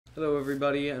Hello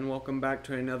everybody and welcome back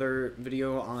to another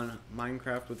video on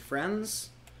Minecraft with Friends.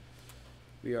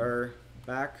 We are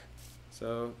back,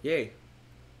 so yay.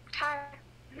 Hi.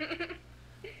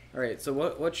 Alright, so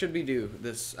what should we do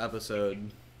this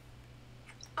episode?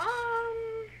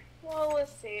 Well,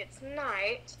 let's see, it's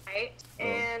night,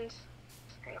 and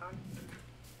hang on.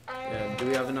 Yeah, do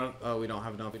we have enough? Oh, we don't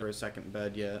have enough for a second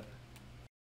bed yet.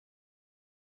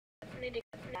 I need to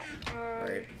get that.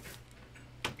 Right.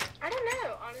 I don't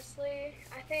know, honestly.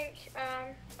 I think,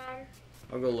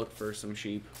 I'll go look for some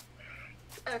sheep.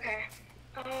 okay.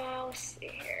 Let's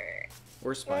see here.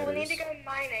 Or spiders. Well, we need to go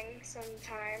mining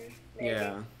sometime, maybe.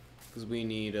 Yeah, because we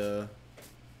need,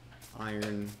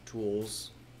 iron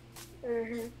tools.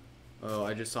 Mm-hmm. Oh,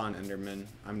 I just saw an Enderman.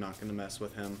 I'm not gonna mess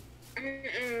with him.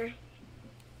 Mm-mm.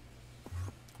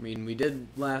 I mean, we did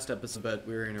last episode, but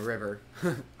we were in a river.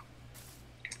 Don't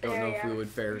know if we would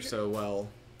fare so well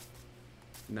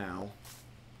now.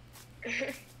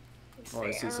 Oh, I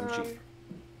see some sheep.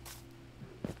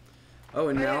 Oh,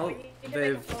 and now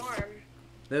they've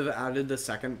added the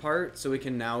second part, so we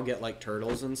can now get like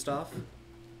turtles and stuff.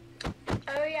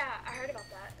 Oh yeah, I heard about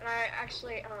that, and I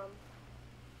actually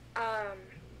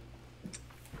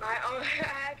I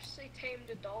actually tamed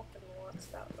a dolphin once,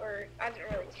 or I didn't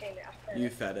really tame it. I fed You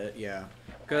it. fed it, yeah.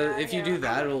 Because if you do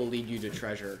that, it'll lead you to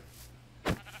treasure.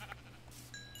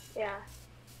 Yeah.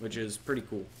 Which is pretty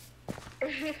cool.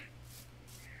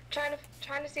 trying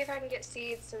to see if I can get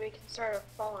seeds so we can start a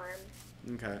farm.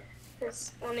 Okay.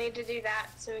 Because we'll need to do that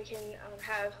so we can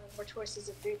have more choices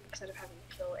of food instead of having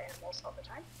to kill animals all the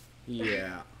time.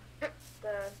 Yeah.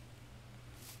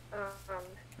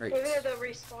 Right. Even though they'll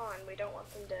respawn, we don't want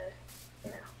them to,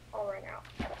 all run out.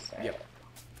 So Yep.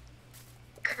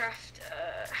 Craft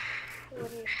a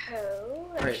wooden hoe.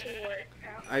 That Right. should work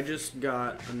out. I just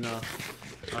got enough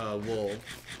wool.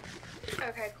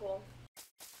 Okay, cool.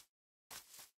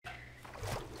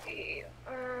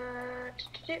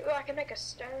 Well, I can make a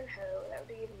stone hoe. That would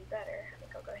be even better. I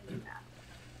think I'll go ahead and do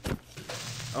that.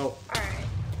 Oh. Alright.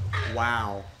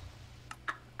 Wow.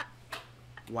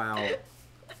 Wow.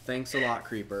 Thanks a lot,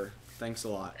 Creeper. Thanks a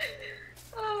lot.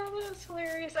 Oh, that was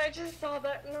hilarious. I just saw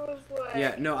that and I was like...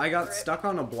 Yeah, no, I got stuck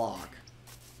on a block.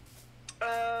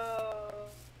 Oh,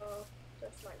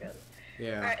 that's not good.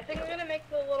 Yeah. Alright, I think I'm gonna make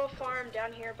the little farm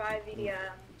down here by the,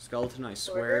 Skeleton, I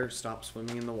swear, stop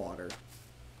swimming in the water.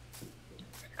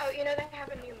 Oh, you know they have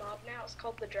a new mob now. It's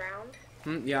called the Drowned.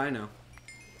 Yeah, I know.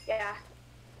 Yeah.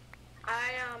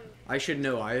 I should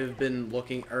know. I have been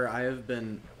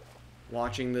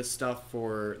watching this stuff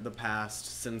for the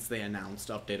past, since they announced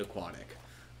Update Aquatic.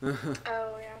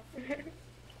 Oh, yeah.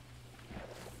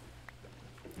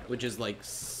 Which is like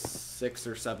 6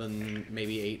 or 7,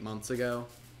 maybe 8 months ago.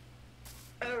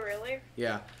 Oh, really?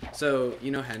 Yeah. So,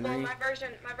 you know Henry? Well, my version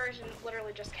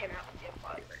literally just came out with the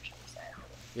aquatic version, so.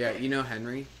 Yeah, you know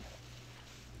Henry?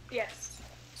 Yes.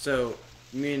 So,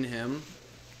 me and him,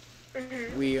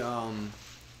 we, well,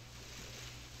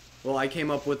 I came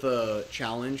up with a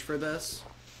challenge for this.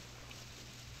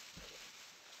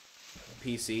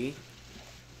 PC.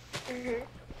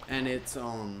 And it's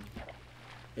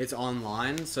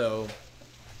online, so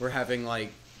we're having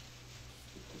like,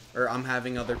 or I'm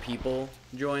having other people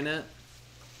join it.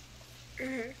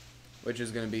 Which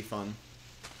is gonna be fun.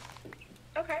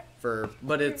 Okay.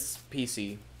 But it's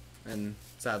PC, and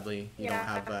sadly, you don't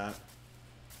have that.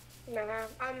 No,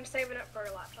 I'm saving up for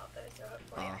a laptop though, so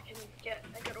hopefully I can get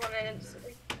a good one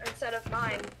instead of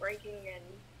mine breaking and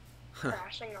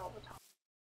crashing all the time.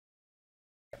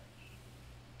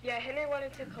 Yeah, Henry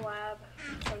wanted to collab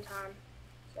sometime,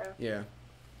 so. Yeah.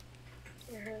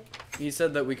 He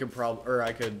said that we could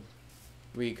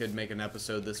we could make an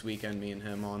episode this weekend, me and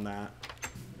him, on that.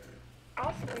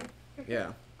 Awesome.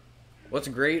 Yeah. What's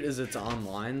great is it's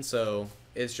online, so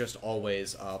it's just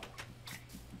always up.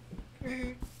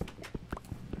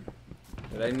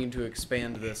 But I need to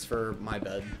expand this for my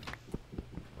bed.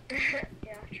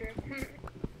 Yeah, true.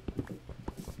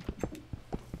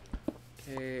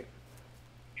 Okay.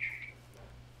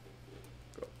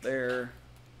 Go up there.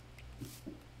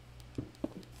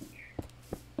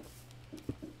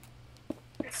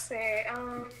 Let's see,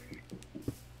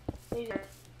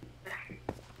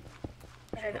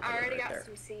 and I already got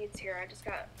some seeds here. I just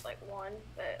got like one,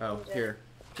 but Oh,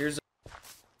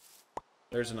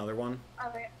 there's another one.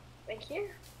 Okay, thank you.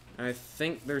 And I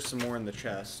think there's some more in the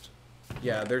chest.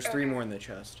 Yeah, there's 3 more in the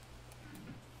chest.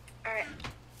 Alright.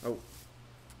 Oh.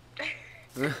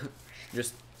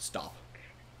 Just stop.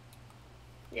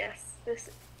 Yes,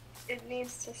 it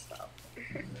needs to stop.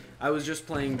 I was just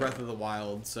playing Breath of the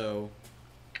Wild, so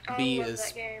B is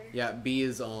that game. yeah, B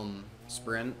is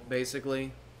sprint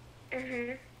basically.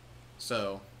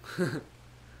 so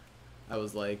I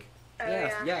was like, Oh,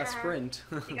 yeah, sprint.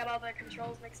 You got all the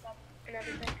controls mixed up and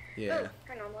everything. Yeah. Oh,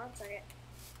 hang on 1 second.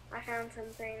 I found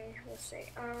something. Let's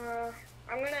see. I'm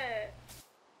gonna.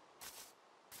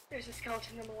 There's a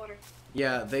skeleton in the water.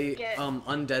 Yeah, they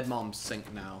undead moms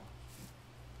sink now.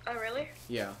 Oh really?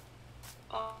 Yeah.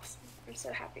 Awesome. I'm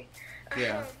so happy.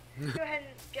 Yeah. Go ahead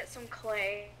and get some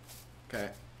clay. Okay.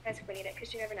 I think we need it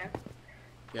because you never know.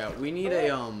 Yeah, we need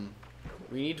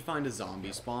we need to find a zombie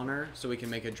spawner so we can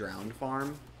make a drowned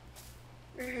farm.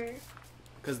 Mhm.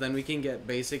 Because then we can get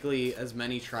basically as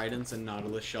many tridents and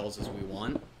nautilus shells as we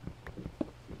want.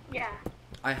 Yeah.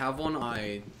 I have one on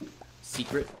my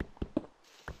secret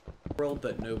world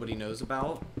that nobody knows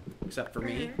about except for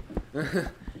me.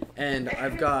 And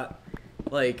I've got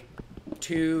like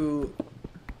 2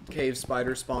 cave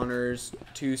spider spawners,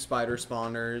 2 spider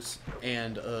spawners,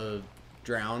 and a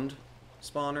drowned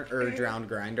spawner, or a drowned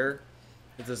grinder.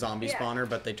 It's a zombie spawner,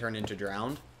 but they turn into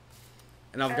drowned.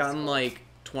 And I've gotten like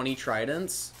 20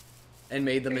 tridents and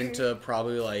made them into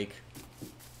probably like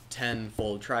 10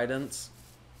 full tridents.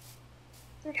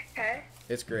 Okay.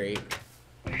 It's great.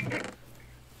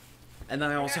 And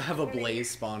then I also have a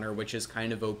blaze spawner, which is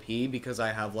kind of OP because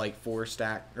I have like 5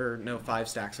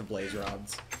 stacks of blaze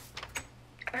rods.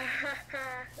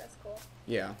 That's cool.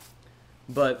 Yeah.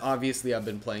 But obviously I've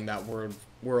been playing that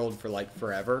world for like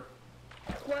forever.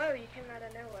 Whoa, you came out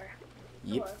of nowhere.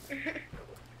 Yep.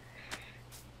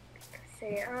 Let's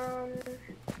see,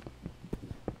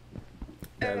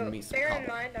 bear in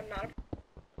mind I'm not a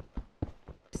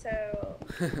so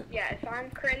yeah, if I'm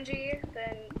cringy,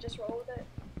 then just roll with it.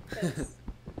 'Cause,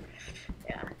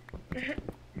 yeah.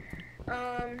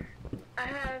 I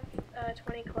have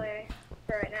 20 clay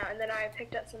for right now, and then I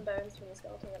picked up some bones from the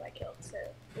skeleton that I killed, so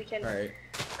we can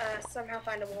somehow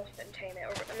find a wolf and tame it,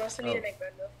 or unless we need to make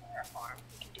bone meal for our farm,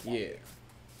 we can do that. Yeah.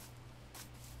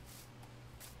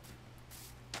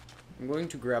 I'm going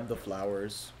to grab the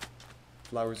flowers.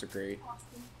 Flowers are great.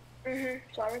 Awesome.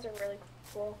 Flowers are really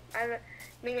cool.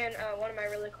 Me and one of my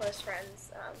really close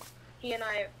friends, he and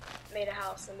I made a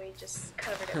house and we just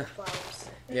covered it with flowers.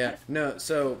 Yeah, no,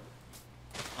 so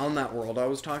on that world I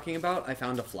was talking about, I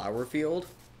found a flower field,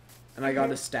 and I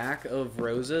got a stack of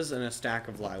roses and a stack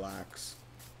of lilacs.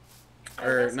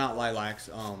 Or, not lilacs,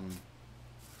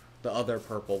 the other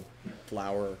purple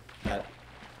flower that,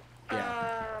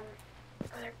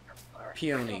 other purple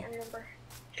peony. I can't remember.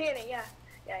 Peony, yeah.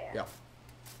 Yeah.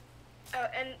 Oh,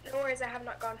 and no worries, I have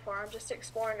not gone far. I'm just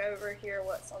exploring over here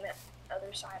what's on the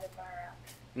other side of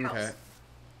our house. Okay.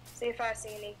 See if I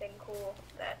see anything cool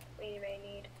that we may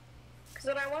need. Because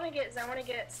what I want to get is I want to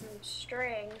get some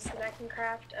strings so that I can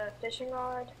craft a fishing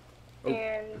rod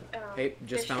and hey,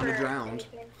 just found a drowned.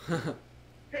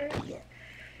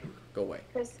 Go away.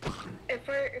 Because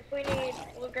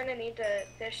we're gonna need to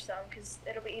fish some because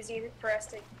it'll be easy for us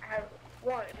to have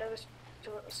one, another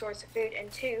source of food, and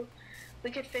 2, we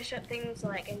could fish up things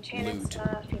like enchanted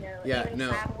stuff, you know, even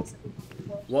saddles.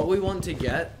 What we want to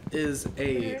get is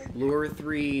a Lure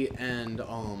 3 and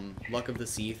Luck of the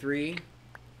Sea 3.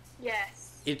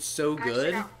 Yes. It's so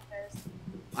good.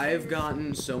 I have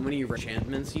gotten so many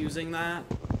enchantments using that.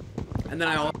 And then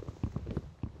I also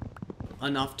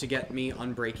enough to get me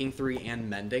Unbreaking 3 and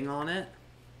Mending on it.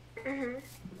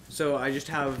 So I just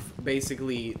have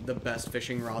basically the best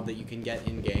fishing rod that you can get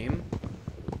in game.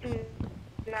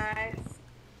 Nice.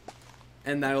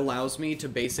 And that allows me to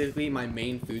basically, my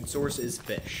main food source is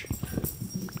fish.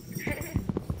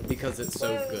 Because it's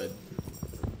so good.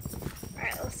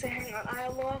 Alright, let's see, hang on, I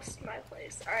lost my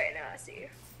place. Alright, now I see you.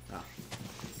 Ah.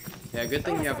 Yeah, good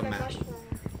thing you have a map. Mushroom.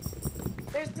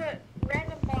 There's a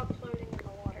random log floating in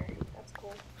the water. That's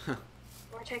cool. Huh.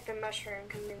 Or take the mushroom,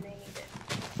 because we may need it.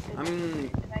 Did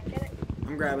I get it?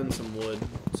 I'm grabbing some wood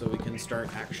so we can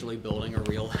start actually building a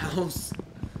real house.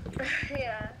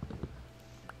 Yeah.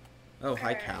 Oh,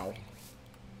 hi, cow.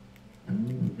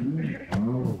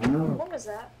 What was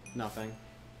that? Nothing.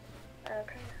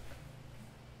 Okay.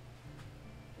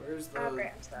 Where's the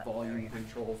volume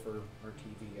control for our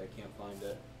TV? I can't find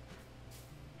it.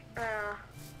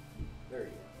 There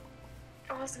you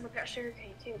go. Awesome, I've got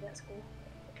sugarcane too, that's cool.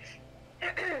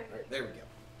 Alright, there we go.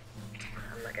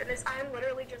 Oh my goodness, I'm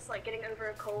literally just like getting over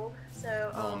a cold,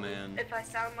 so oh man. If I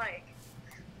sound like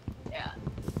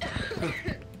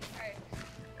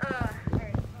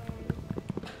Alright,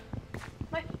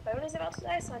 my phone is about to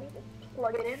die, so I need to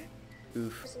plug it in.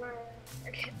 Oof.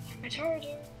 Okay, my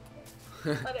charger.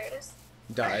 Oh, there it is.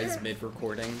 Dies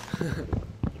mid-recording.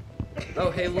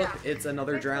 Oh, hey, look, it's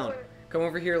another drown. Come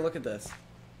over here, look at this.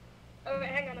 Oh, wait,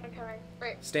 hang on, I'm coming.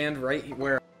 Right. Stand right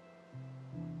where...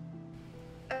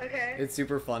 Okay. It's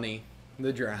super funny.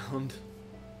 The drowned.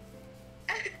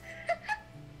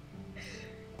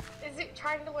 Is it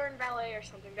trying to learn ballet or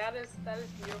something? That is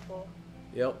beautiful.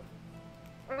 Yep.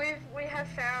 We have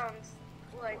found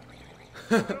like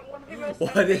one of the most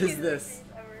What is amazing this? things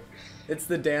ever. It's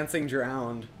the dancing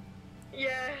drowned.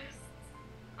 Yes.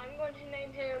 I'm going to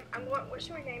name him. What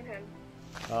should we name him?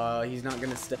 He's not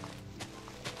gonna stay.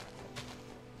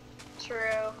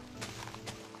 True.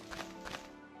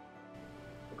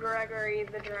 Gregory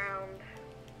the Drowned.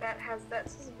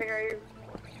 That's a very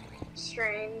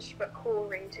strange but cool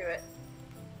ring to it.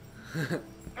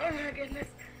 Oh my goodness.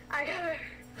 I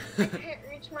can't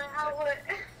reach my outlet.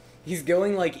 He's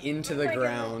going like into the my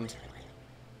ground.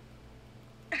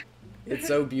 It's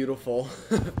so beautiful.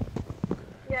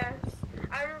 Yes.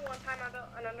 I remember one time I built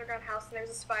an underground house and there was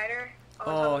a spider on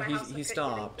top Oh, of my house. he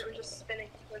stopped. It was just spinning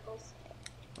circles.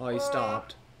 Oh, he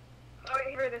stopped. Oh,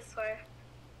 over this way.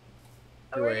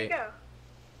 Oh, Wait. where'd he go?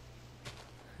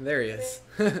 There he is.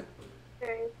 Okay.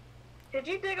 Did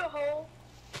you dig a hole?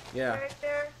 Yeah. Right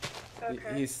there?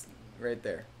 Okay. He's right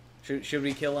there. Should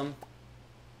we kill him?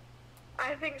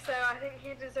 I think so. I think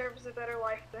he deserves a better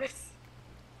life than this.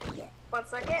 1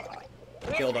 second.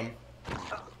 Killed him.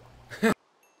 Oh.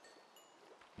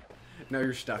 No,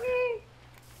 you're stuck.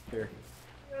 Here.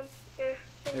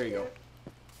 There you go.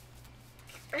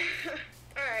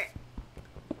 Alright.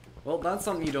 Well, that's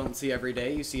something you don't see every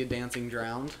day. You see a dancing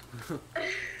drowned. I know,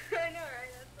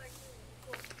 right? That's like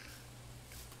really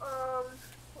cool.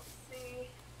 Let's see.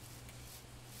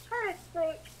 I'm trying to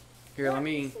think. Here,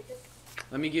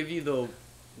 let me give you the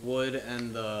wood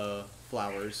and the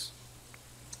flowers.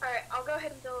 Alright, I'll go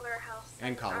ahead and build our house.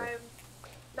 And cobble. I'm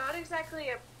not exactly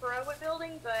a pro at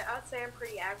building, but I'd say I'm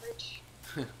pretty average.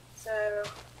 So,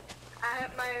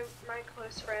 my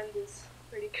close friend is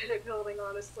pretty good at building,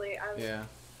 honestly. Yeah.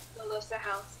 Build us a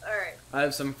house. Alright. I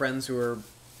have some friends who are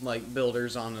like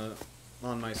builders on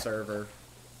my server.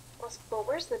 Well,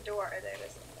 where's the door? There it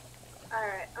is.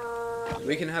 Alright,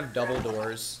 We can have double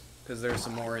doors, because there's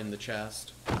some more in the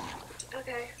chest.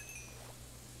 Okay.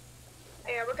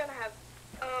 Yeah, we're gonna have...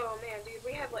 Oh, man, dude,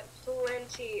 we have, like,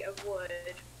 plenty of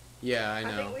wood. Yeah, I know.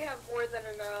 I think we have more than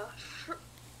enough.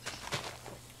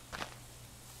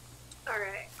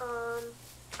 Alright,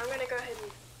 I'm gonna go ahead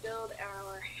and build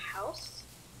our house.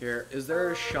 Here, is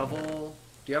there a shovel?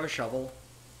 Do you have a shovel?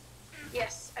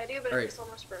 Yes, I do, but Alright. it's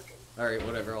almost broken. Alright,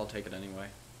 whatever, I'll take it anyway.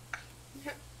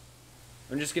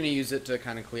 I'm just gonna use it to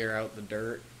kind of clear out the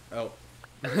dirt. Oh.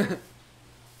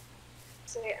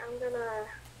 So, I'm gonna...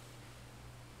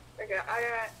 Okay,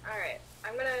 alright.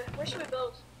 Where should we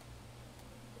build?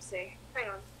 Let's see. Hang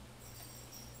on.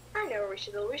 I know where we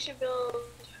should build. We should build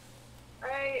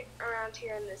right around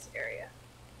here in this area.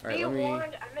 Alright, Be let me...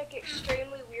 warned, I make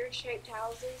extremely weird shaped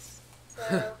houses.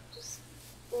 So, just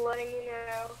letting you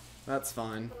know. That's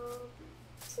fine.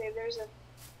 Let's see, there's a...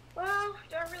 Well,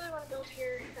 do I really want to build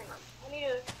here? Hang on. I need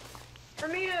to... For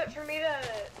me to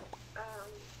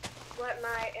let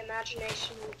my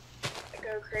imagination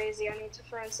go crazy, I need to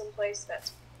find some place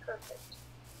that's perfect.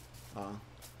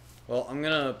 Well, I'm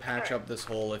gonna patch up this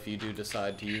hole if you do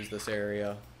decide to use this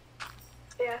area.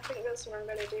 Yeah, I think that's what I'm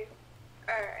gonna do.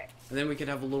 Alright. And then we could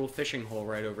have a little fishing hole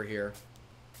right over here.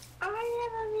 Oh yeah,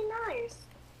 that'd be nice.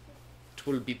 It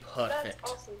will be perfect.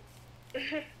 That's awesome.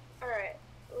 Alright,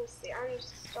 let's see, I'm gonna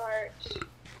start...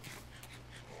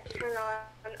 Hang on,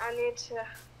 I need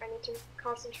to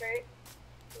concentrate.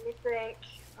 Let me think.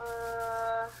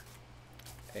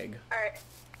 Egg. Alright,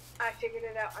 I figured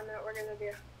it out. I know what we're gonna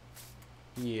do.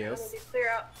 Yes. I'm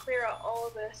gonna clear out all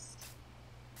of this.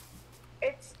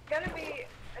 It's gonna be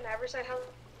an average size house.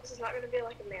 This is not gonna be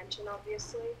like a mansion,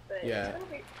 obviously, but Yeah. it's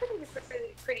gonna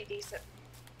be pretty decent.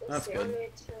 That's see, good. I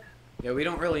need to... Yeah, we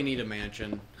don't really need a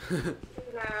mansion.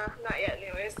 Nah, not yet,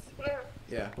 anyways.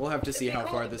 Yeah, we'll have to see It'd be how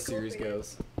cool, far it'd this be cool series for you.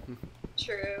 goes.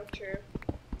 True.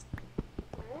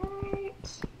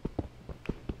 Alright.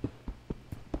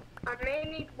 I may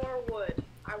need more wood,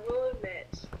 I will admit.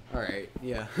 Alright,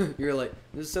 yeah. You're like,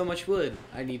 there's so much wood.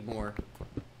 I need more.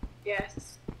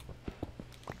 Yes.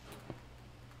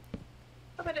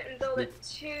 Hope I didn't build it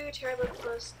too terribly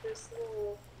close to this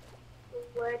little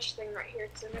ledge thing right here,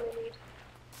 because I'm gonna need...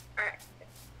 Alright,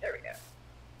 there we go.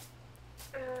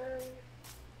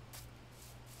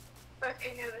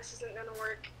 Okay, no, this isn't gonna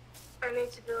work. I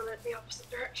need to build it the opposite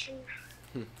direction.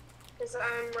 Because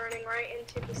I'm running right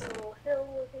into this little hill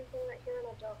looking thing right here, and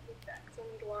I don't need that, because I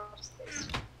need a lot of space.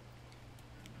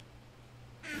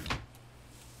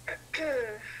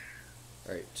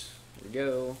 Alright, here we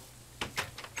go.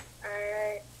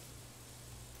 Alright.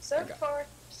 So Okay. far,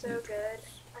 so good.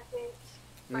 I think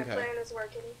my Okay. plan is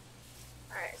working.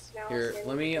 Alright, so now Here,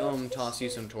 let me toss you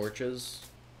some torches.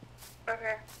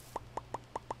 Okay.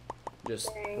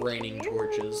 Just Thank raining you.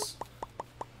 torches.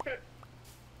 There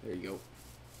you go.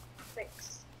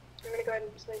 Thanks. I'm gonna go ahead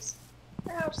and place.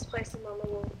 I'll just place them on the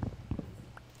wall.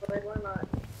 But why not?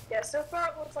 Yeah, so far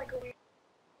it looks like a weird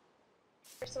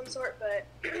of some sort, but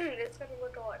it's gonna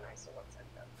look a lot nicer once I'm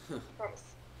done.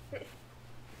 Promise.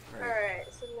 Alright,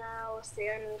 so now let's see.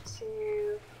 I need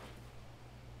to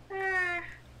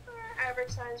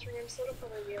advertise room, so it'll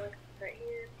probably be like right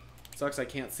here. Sucks I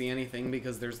can't see anything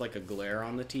because there's like a glare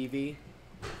on the TV.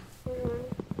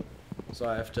 So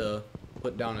I have to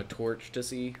put down a torch to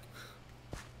see.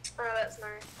 Oh, that's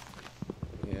nice.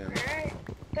 Yeah. Alright.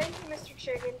 Thank you, Mr.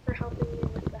 Chicken, for helping me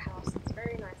with the house. It's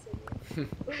very nice of you.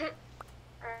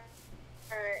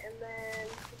 Alright, and then,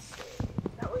 let's see.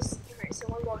 That was, alright, so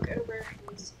one walk over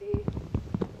needs to be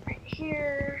right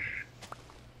here.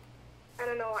 I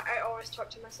don't know, I always talk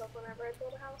to myself whenever I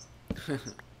build a house.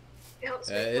 It helps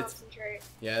me concentrate.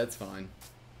 Yeah, it's fine.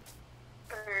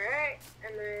 Alright,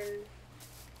 and then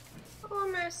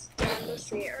almost done. Let's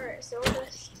see. Alright, so on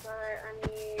this side I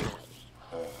need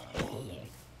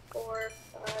 4,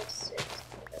 5, 6,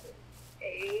 7,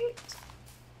 8.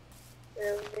 So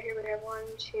over here we have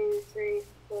 1, 2, 3,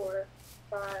 4,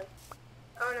 5.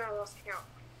 Oh no, I lost count.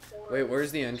 4, Wait,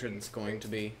 where's the entrance going to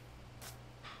be?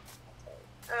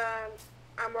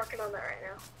 I'm working on that right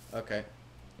now. Okay.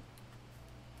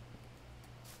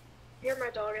 Hear my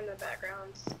dog in the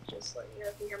background, just let you know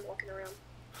if you hear him walking around.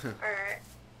 Alright,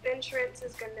 the entrance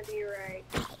is gonna be right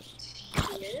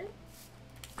here.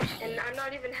 And I'm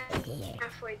not even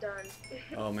halfway done.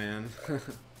 Oh man.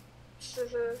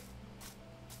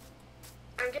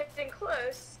 I'm getting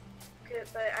close,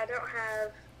 but I don't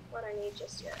have what I need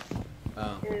just yet.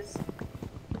 Oh. Is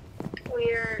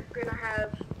we're gonna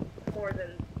have more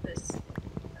than this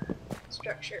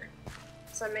structure.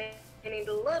 So I may need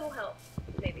a little help,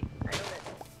 maybe. I don't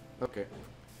know. Okay.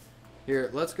 Here,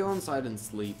 let's go inside and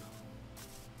sleep.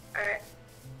 Alright.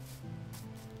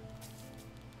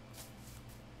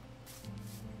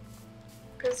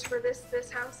 Because for this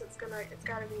house, it's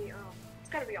gotta be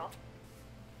awful.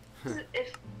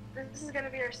 If this is gonna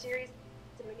be our series,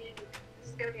 this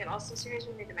is gonna be an awesome series.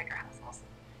 We need to make our house awesome.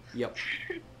 Yep.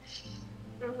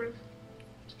 I'm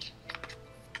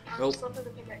just looking at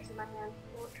the pickaxe in my hand.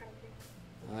 What kind of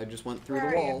thing? I just went through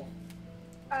the wall.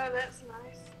 Oh, that's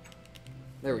nice.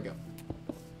 There we go.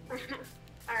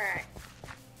 Alright.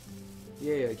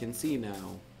 Yeah, I can see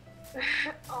now.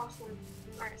 Awesome.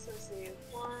 Alright, so let's see.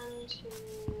 1, 2,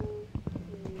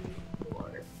 3,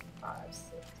 4, 5, 6,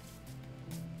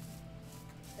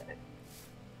 7,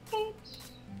 8.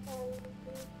 1,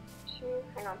 2.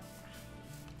 Hang on.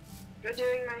 I'm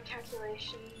doing my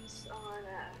calculations on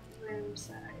room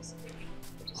size.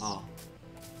 Oh.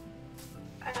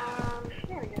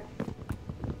 There we go.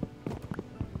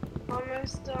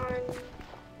 Almost done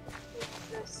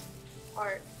with this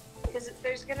part. Because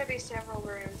there's gonna be several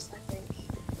rooms, I think.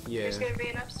 Yeah. There's gonna be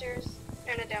an upstairs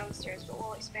and a downstairs, but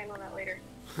we'll expand on that later.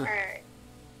 Alright.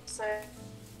 So,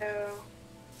 and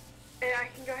I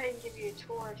can go ahead and give you a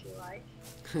tour if you like.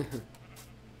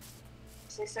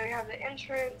 So we have the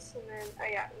entrance, and then, oh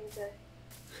yeah,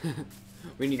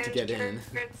 we need to get in.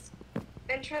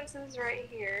 Entrance is right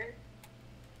here.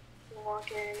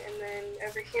 Walk in, and then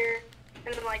over here,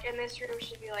 and then like in this room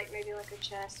should be like maybe like a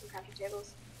chest and crafting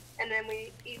tables. And then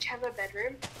we each have a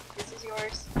bedroom. This is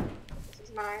yours. This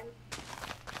is mine.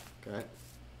 Okay.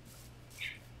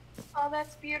 Oh,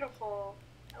 that's beautiful.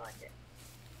 I like it.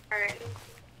 Alright.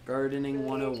 Gardening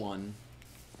 101.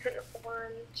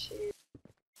 1, 2.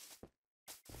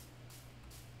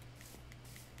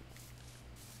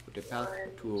 Put a path 1,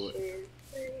 to 2,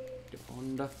 3. the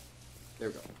pond. There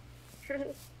we go.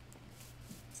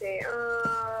 See,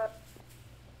 oh.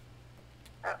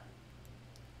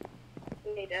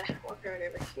 We need to walk right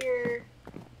over here.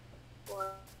 1,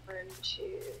 2,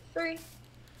 3.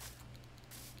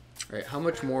 Alright, how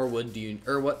much more wood do you,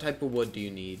 or what type of wood do you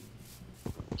need?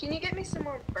 Can you get me some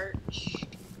more birch?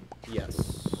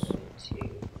 Yes. 1,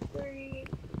 2, 3.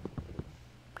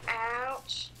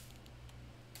 Ouch.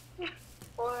 1,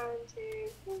 2,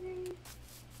 3.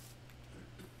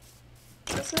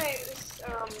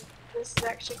 This is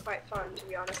actually quite fun, to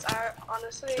be honest. I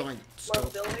honestly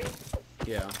love building.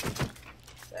 Yeah.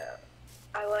 So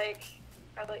I like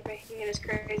making it as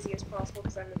crazy as possible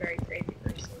because I'm a very crazy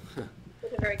person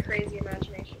with a very crazy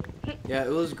imagination. Yeah,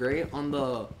 it was great on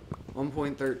the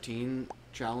 1.13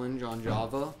 challenge on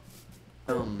Java.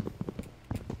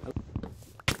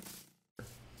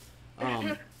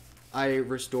 I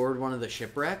restored one of the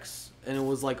shipwrecks, and it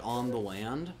was like on the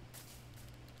land,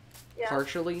 Yeah.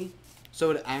 partially,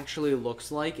 so it actually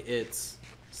looks like it's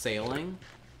sailing.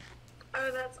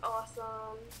 Oh, that's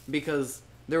awesome. Because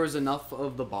there was enough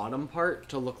of the bottom part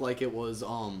to look like it was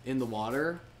in the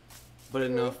water, but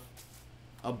enough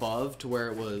above to where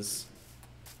it was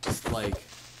like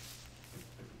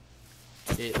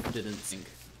it didn't sink.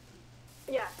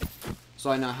 Yeah. So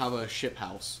I now have a ship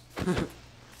house.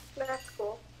 That's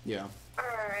cool. Yeah.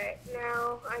 Alright,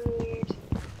 now I need...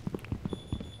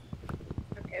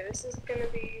 Okay, this is gonna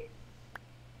be...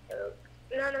 Oh,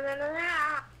 no.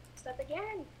 Step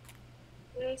again.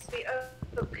 It needs to be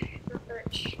oak, not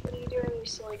birch. What are you doing, you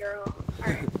silly girl?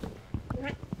 Alright.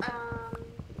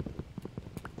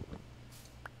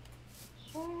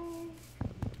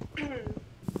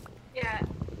 Yeah,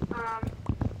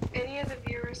 any of the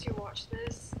viewers who watch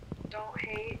this, don't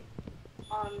hate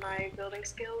on my building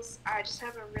skills. I just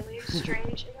have a really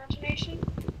strange imagination.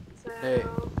 So... Hey,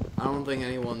 I don't think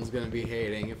anyone's gonna be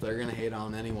hating. If they're gonna hate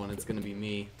on anyone, it's gonna be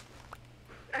me.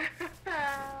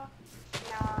 Nah.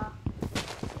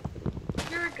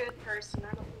 You're a good person.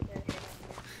 I don't think they're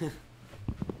hating.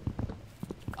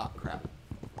 Ah, crap.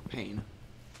 Pain.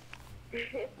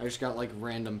 I just got like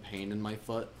random pain in my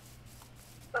foot.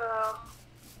 Oh,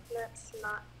 that's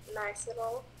not nice at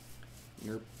all.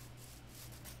 Nope.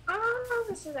 Oh,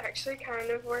 this is actually kind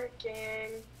of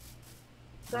working.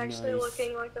 It's actually Nice.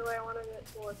 looking like the way I wanted it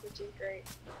to look, which is great.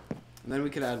 And then we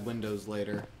could add windows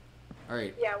later.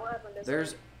 Alright. Yeah, we'll have windows.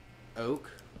 There's oak.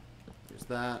 There's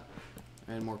that.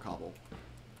 And more cobble.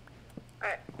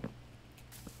 Alright.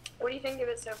 What do you think of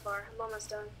it so far? I'm almost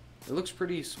done. It looks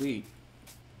pretty sweet.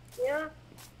 Yeah?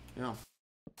 Yeah.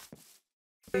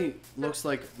 It looks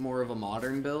like more of a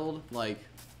modern build, like,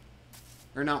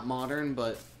 or not modern,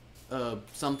 but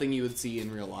something you would see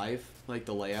in real life, like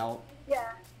the layout.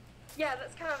 Yeah. Yeah,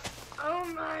 that's kind of, oh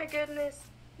my goodness.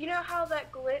 You know how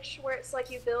that glitch where it's like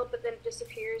you build but then it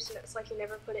disappears and it's like you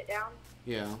never put it down?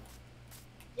 Yeah.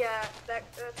 Yeah,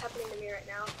 that's happening to me right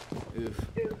now. Oof.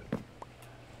 Ooh.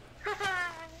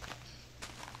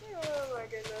 Oh my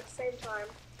goodness, same time.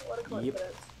 What a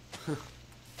coincidence.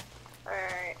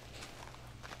 Alright.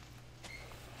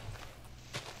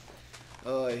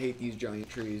 Oh, I hate these giant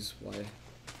trees. Why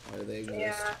do they exist?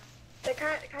 Yeah, they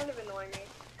kind of annoy me.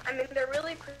 I mean, they're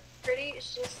really pretty,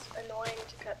 it's just annoying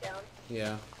to cut down.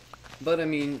 Yeah. But, I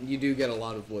mean, you do get a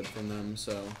lot of wood from them,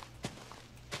 so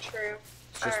True.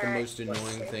 it's just the Alright, most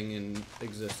annoying thing in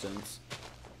existence.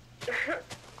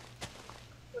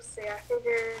 Let's see, I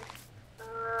figured,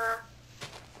 alright,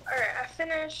 I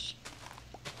finished,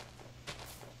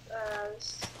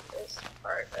 this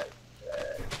part of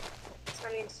the, so I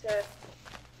need to,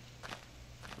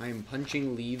 I am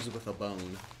punching leaves with a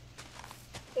bone.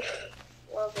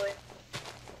 lovely.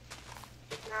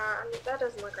 Nah, I mean, that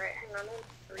doesn't look right, hang on, let me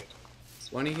read.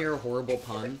 Want to hear a horrible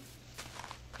pun?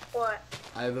 What?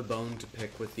 I have a bone to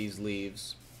pick with these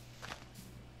leaves.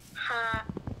 Ha,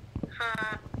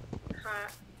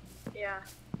 yeah.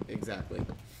 Exactly.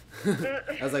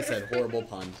 As I said, horrible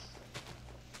pun.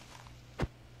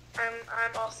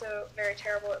 I'm also very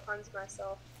terrible at puns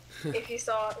myself. If you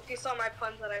saw my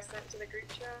puns that I sent to the group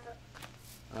chat.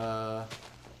 I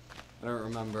don't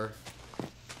remember.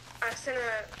 I sent you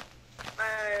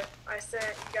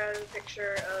guys a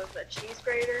picture of a cheese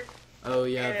grater. Oh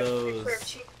yeah, and a those. picture of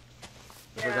cheese.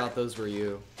 I forgot those were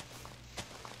you.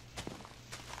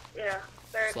 Yeah,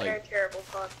 they're like- terrible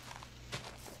pun.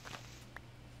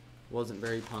 Wasn't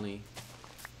very punny.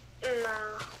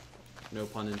 No. No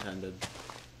pun intended.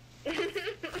 Let's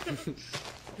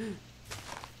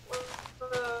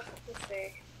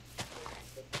see.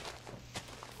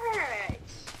 Alright.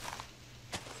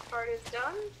 This part is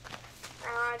done.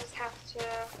 Now I just have to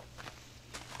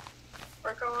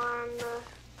work on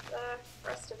the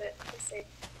rest of it. Let's see.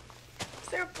 Is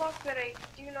there a block that I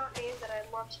do not need that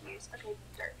I'd love to use? Okay,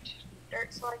 dirt.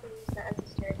 Dirt, so I can use that as a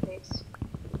staircase.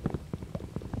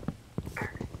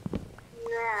 Alright.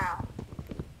 Now,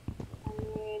 I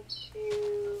need to...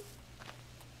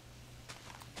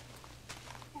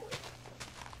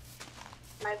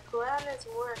 My plan is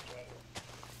working.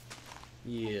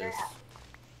 Yes.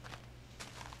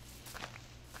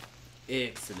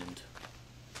 Excellent.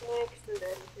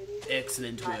 Excellent.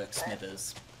 Excellent My work, plan.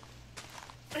 Smithers.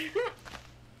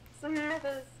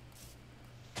 Smithers.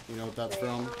 You know what that's Okay,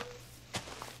 from?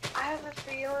 I have a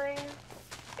feeling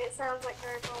it sounds like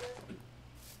Harry Potter.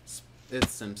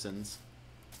 It's Simpsons.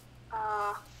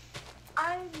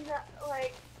 I'm not,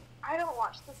 like, I don't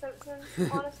watch The Simpsons,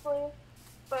 honestly,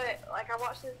 but, like, I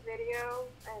watched this video,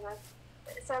 and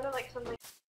it sounded like something,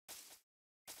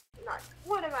 not,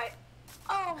 what am I,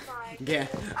 oh my Yeah.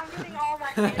 goodness, I'm getting all my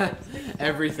hands mixed up.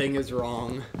 Everything is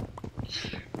wrong.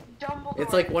 Dumbledore.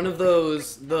 It's like one of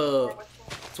those,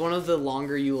 it's one of the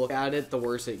longer you look at it, the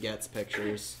worse it gets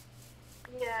pictures.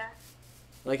 Yeah.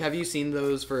 Like, have you seen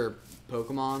those for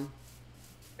Pokemon?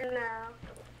 No.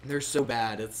 They're so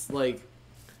bad. It's like,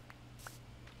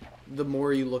 the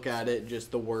more you look at it, just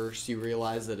the worse you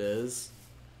realize it is.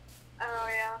 Oh,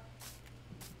 yeah.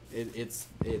 It's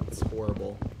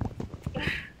horrible.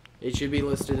 It should be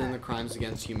listed in the Crimes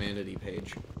Against Humanity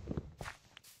page.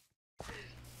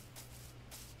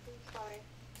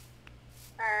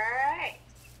 Alright.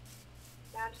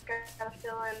 Now I'm just gonna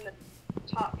fill in the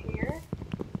top here.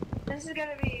 This is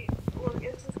gonna be, look,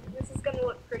 this is gonna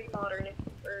look pretty modern if,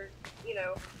 or, you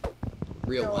know,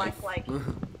 Real life. like,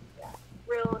 yeah,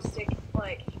 realistic,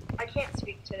 like, I can't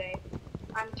speak today.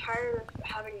 I'm tired of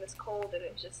having this cold and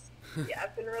it just, yeah,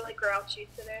 I've been really grouchy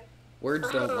today. Words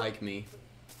don't like me.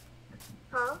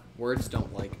 Huh? Words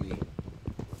don't like me.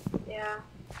 Yeah,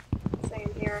 same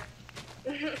here.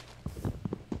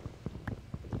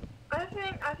 I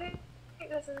think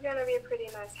this is gonna be a pretty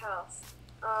nice house.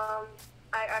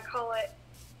 I call it,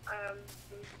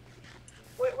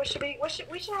 we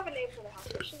should have a name for the house.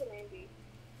 What should the name be?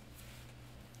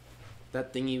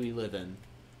 That thingy we live in.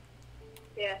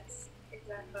 Yes,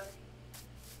 exactly.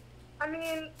 I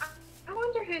mean, I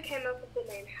wonder who came up with the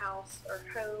name house or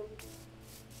home.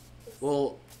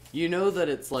 Well, you know that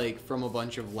it's like from a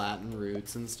bunch of Latin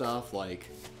roots and stuff, like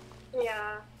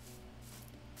Yeah.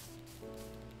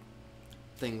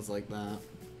 things like that.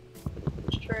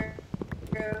 True.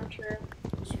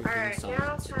 Alright,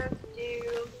 now it's time to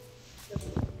do the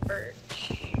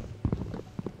birch.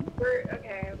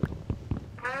 Okay.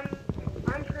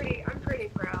 I'm pretty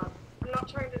proud. I'm not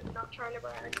trying to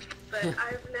brag, but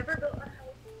I've never built a house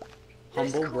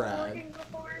Humble this cool brag. looking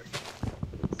before.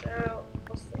 So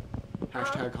we'll see.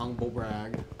 Hashtag humble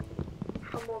brag.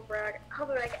 Humble brag.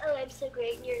 Humble brag. Oh, I'm so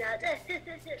great and you're not. Yeah,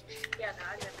 no,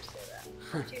 I'd never say that.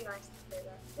 I'm too nice to say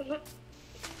that.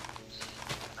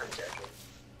 I'm joking.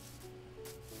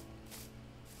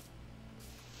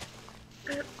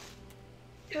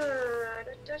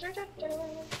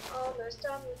 Almost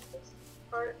done with this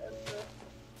part of the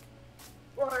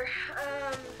war.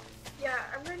 Yeah,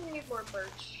 I'm gonna need more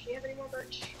birch. Do you have any more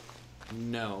birch?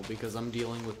 No, because I'm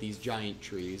dealing with these giant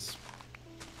trees.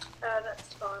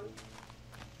 That's fun.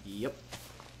 Yep.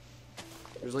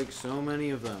 There's like so many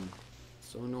of them.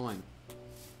 So annoying.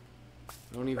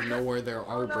 I don't even know where there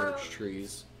are birch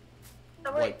trees.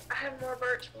 Oh wait, I have more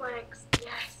birch planks.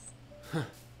 Yes.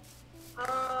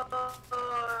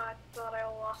 I thought I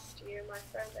lost you, my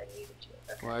friend. I needed you.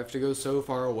 Okay. Well, I have to go so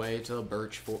far away to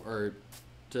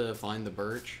to find the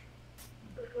birch.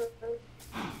 The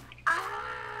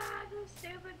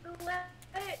stupid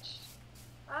glitch!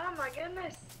 Oh my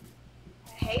goodness. I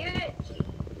hate it.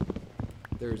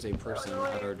 There's a person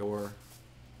at our door.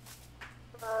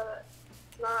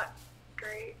 It's not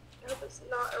great. I hope it's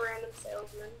not a random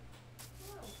salesman.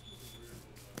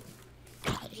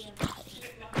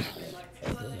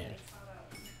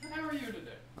 How are you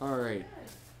today? Alright.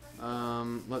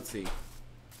 Let's see.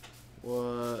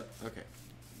 What? Okay.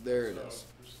 There it is.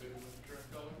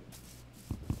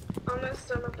 Almost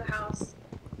done with the house.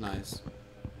 Nice.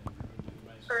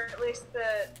 Or at least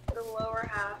the lower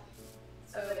half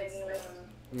of it anyways.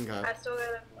 Okay. I still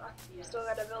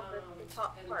gotta build the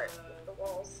top part with the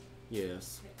walls.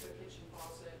 Yes.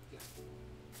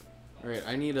 Alright,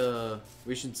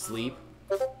 we should sleep.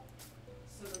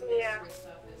 Yeah.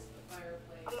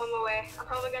 I'm on my way. I'm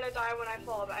probably gonna die when I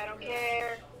fall, but I don't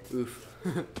care. Oof.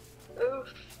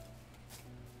 Oof.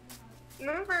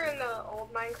 Remember in the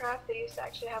old Minecraft, they used to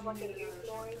actually have like a youth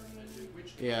noise?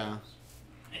 Yeah.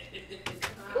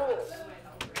 Ooh.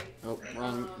 Oh,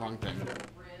 wrong thing.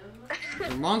 There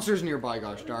are monsters nearby,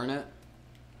 gosh darn it.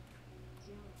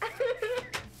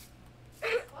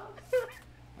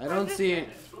 I don't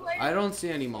see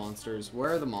any monsters.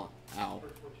 Where are the ow.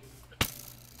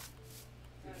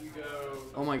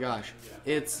 Oh my gosh.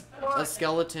 It's a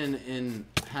skeleton in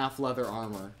half leather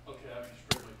armor.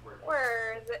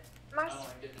 Where is it?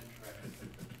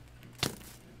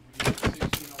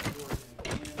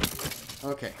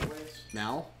 Okay.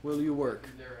 Now, will you work?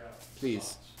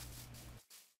 Please.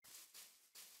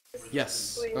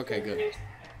 Yes. Okay, good.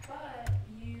 But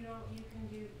you can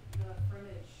do the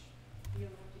frontage. You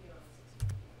don't have to get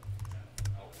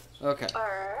on 6. Okay.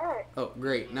 Alright. Oh,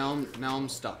 great. Now I'm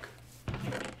stuck.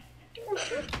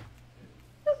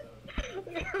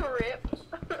 Rip.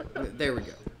 There we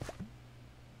go.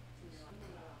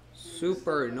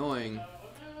 Super annoying.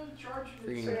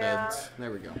 Freaking beds.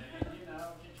 There we go.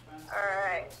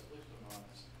 Alright.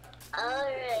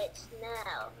 Alright,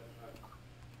 now.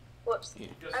 Whoops. Yeah.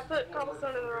 I put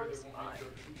cobblestone in the wrong spot.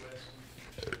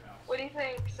 What do you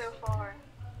think so far?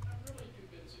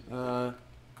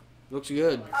 Looks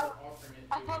good. Oh,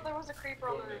 I thought there was a creeper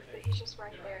on the roof, but he's just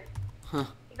right there. Huh.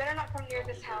 You better not come near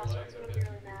this house, or it's gonna be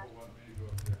really mad.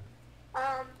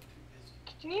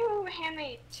 Can you hand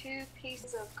me 2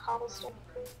 pieces of cobblestone?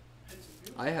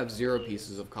 I have 0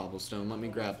 pieces of cobblestone. Let me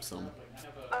grab some.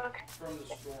 Okay.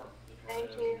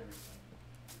 Thank you.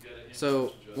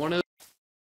 So, one of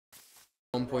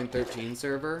the 1.13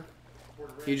 server,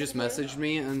 he just messaged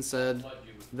me and said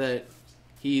that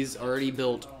he's already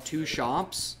built 2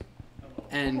 shops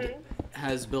and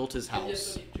has built his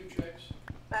house.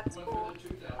 That's cool.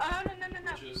 Oh, no, no, no,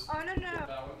 no. Oh, no,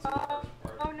 no.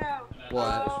 Oh, no.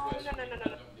 What? Oh, no, no, no, no,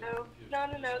 no. No,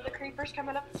 no, no. The creeper's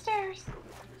coming up the stairs.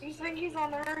 You think he's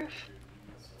on the roof?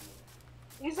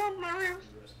 He's on the roof.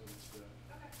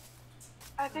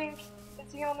 I think.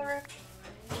 Is he on the roof?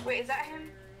 Wait, is that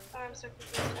him? Oh, I'm so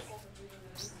confused. Okay.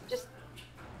 Just.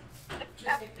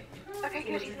 Okay,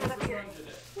 good. He's not up here.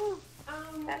 Whew.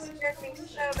 That scared me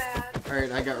so bad.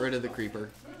 Alright, I got rid of the creeper.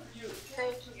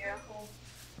 Thank you.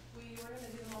 We were gonna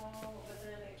do them all, but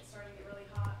then it started to get really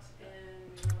hot, and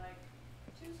we were like,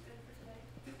 2's good for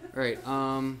today.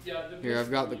 Alright, here,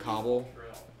 I've got the cobble.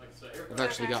 I've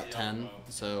actually got 10,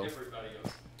 so...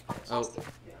 Oh.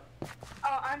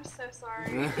 Oh, I'm so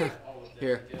sorry.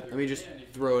 Here, let me just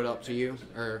throw it up to you,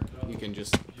 or you can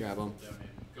just grab them.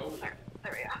 There we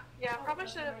go. Yeah, I probably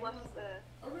should have left that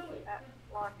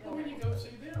lock. When you go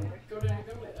see them, go down and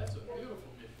go. That's a beautiful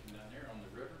mission down there on the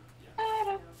river.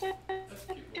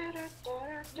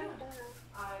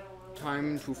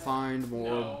 Time to find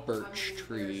more birch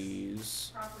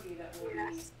trees.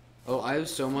 Yes. Oh, I have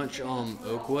so much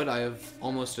oak wood. I have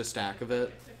almost a stack of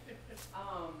it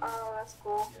Oh, that's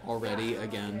cool. already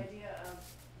again.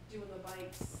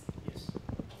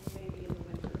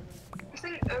 I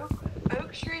think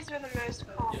oak trees are the most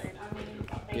common.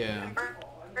 Yeah.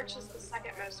 Birch is the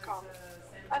second most common.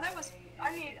 Oh,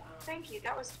 thank you,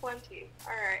 that was 20.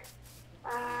 Alright.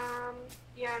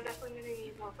 Yeah, I'm definitely gonna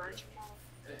need more birch.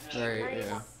 Alright,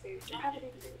 yeah. Do I have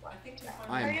any food left?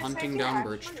 I am hunting down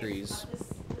birch trees.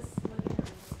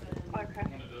 Okay.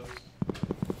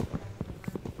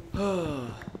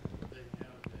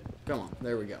 Come on,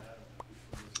 there we go.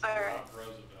 Alright.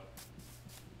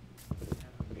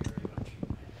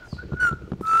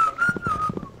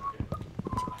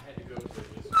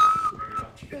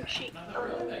 Oh, sheep.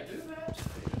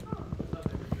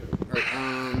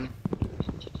 Alright,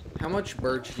 how much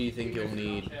birch do you think you'll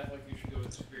need?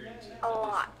 A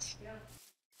lot.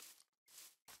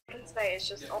 I can say it's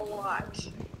just a lot.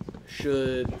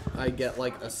 Should I get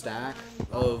like a stack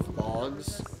of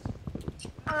logs?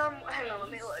 Hang on,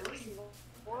 let me look.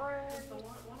 1,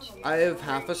 2, I have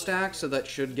half a stack, so that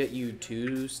should get you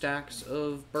 2 stacks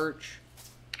of birch.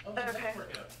 okay.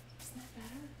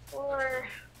 Four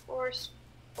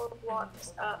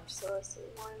blocks up, so let's see.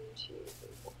 1, 2, 3,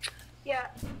 4. Yeah,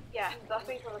 I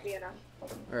think that'll be enough.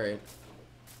 Alright.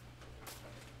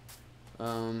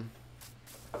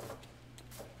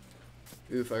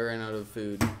 Oof, I ran out of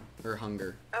food. Or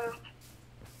hunger. Oh.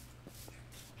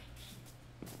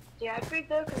 Yeah, I have food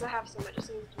though, because I have some. It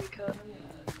just needs to be cooked.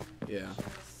 Yeah.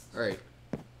 Alright.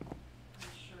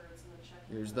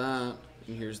 Here's that,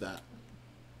 and here's that.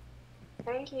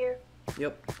 Thank you.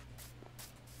 Yep.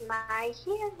 My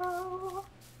hero.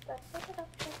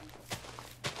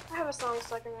 I have a song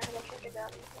stuck in my head. I can't get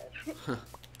that in my head.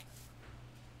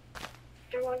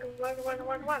 Come on, come on, come on, come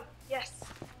on, come on. Yes.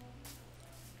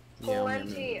 Yeah,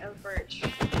 Plenty of birch.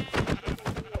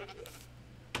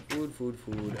 Food, food,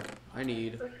 food. I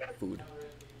need food.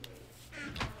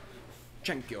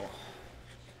 Thank you.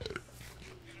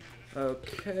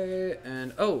 Okay,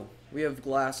 and oh, we have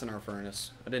glass in our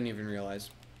furnace. I didn't even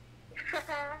realize.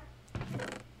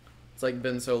 It's like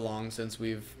been so long since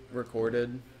we've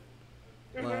recorded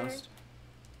last.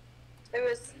 It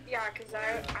was, yeah, because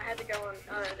I had to go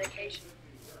on vacation.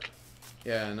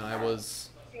 Yeah, and I was,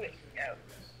 2 weeks ago.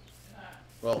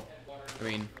 well, I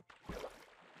mean,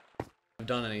 I've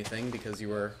done anything because you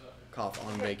were off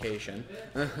on vacation.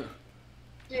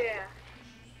 Yeah.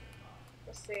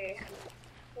 Let's see.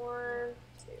 1,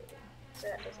 2. So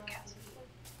that doesn't count.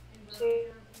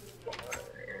 2, 4.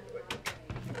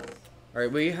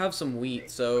 Alright, we have some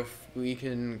wheat, so if we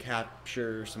can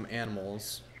capture some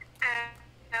animals.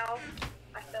 Ow.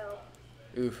 I fell.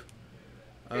 Oof.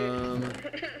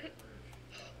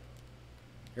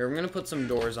 Here, I'm gonna put some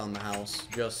doors on the house,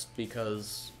 just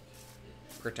because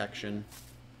protection.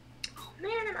 Oh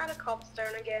man, I'm out of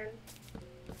cobblestone again.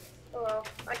 Oh well,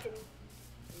 I can...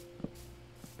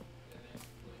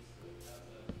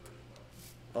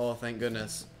 Oh, thank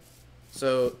goodness.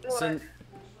 So, What? since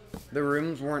the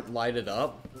rooms weren't lighted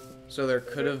up, so there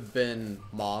could have been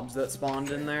mobs that spawned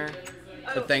in there,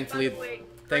 Oh, but thankfully, by the way,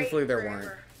 thankfully great there weren't.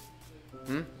 grammar.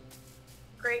 Hmm?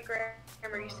 Great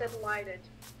grammar. You said lighted.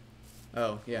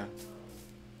 Oh, yeah.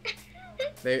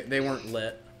 They weren't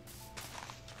lit.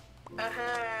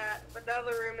 But now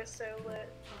the room is so lit.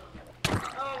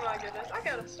 Oh my goodness, I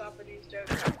gotta stop with these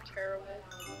jokes. I'm terrible.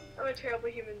 I'm a terrible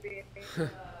human being.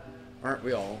 Aren't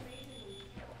we all?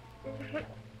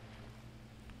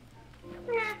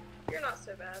 Yeah, you're not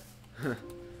so bad.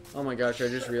 Oh my gosh, I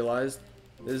just realized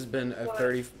this has been a What?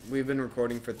 30. We've been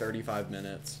recording for 35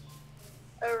 minutes.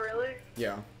 Oh really?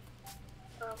 Yeah.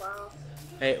 Oh wow.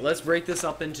 Hey, let's break this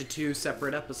up into 2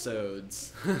 separate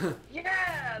episodes.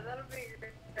 Yeah, that'll be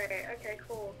great. Okay,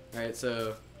 cool. Alright,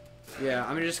 so, yeah,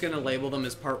 I'm just gonna label them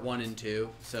as part 1 and 2,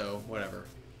 so, whatever.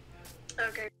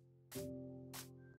 Okay.